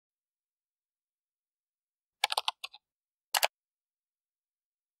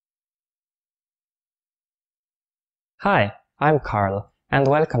Hi, I'm Carl, and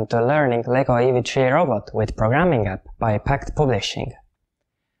welcome to Learning LEGO EV3 Robot with Programming App by Pact Publishing.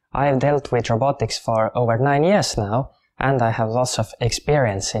 I've dealt with robotics for over 9 years now, and I have lots of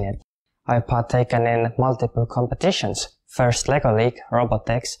experience in it. I've partaken in multiple competitions, first LEGO League,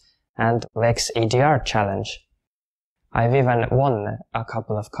 Robotex, and VEX EDR Challenge. I've even won a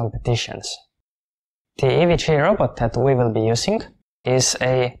couple of competitions. The EV3 robot that we will be using is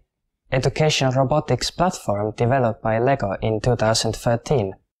a educational robotics platform developed by LEGO in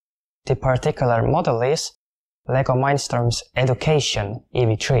 2013. The particular model is LEGO Mindstorm's Education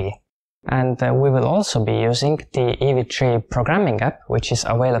EV3. And we will also be using the EV3 programming app, which is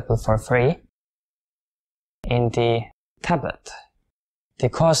available for free in the tablet. The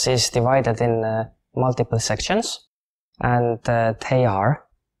course is divided in multiple sections, and they are: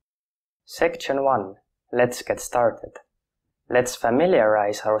 Section 1. Let's get started. Let's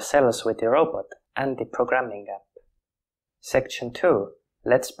familiarize ourselves with the robot and the programming app. Section 2.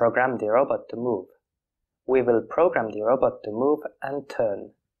 Let's program the robot to move. We will program the robot to move and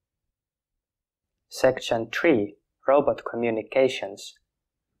turn. Section 3. Robot communications.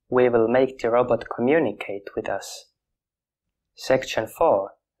 We will make the robot communicate with us. Section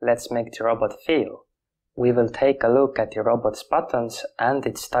 4. Let's make the robot feel. We will take a look at the robot's buttons and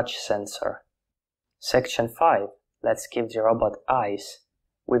its touch sensor. Section 5. Let's give the robot eyes.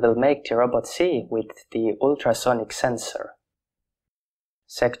 We will make the robot see with the ultrasonic sensor.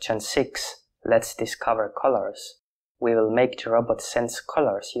 Section 6. Let's discover colors. We will make the robot sense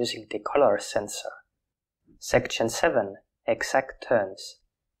colors using the color sensor. Section 7. Exact turns.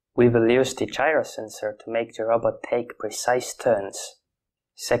 We will use the gyro sensor to make the robot take precise turns.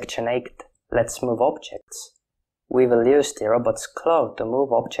 Section 8. Let's move objects. We will use the robot's claw to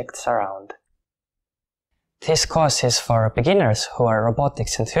move objects around. This course is for beginners who are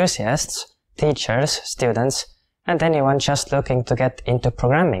robotics enthusiasts, teachers, students, and anyone just looking to get into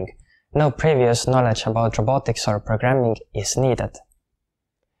programming. No previous knowledge about robotics or programming is needed.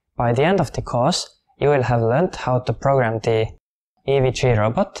 By the end of the course, you will have learned how to program the EV3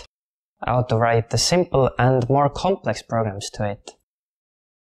 robot, how to write the simple and more complex programs to it.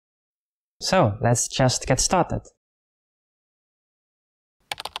 So, let's just get started.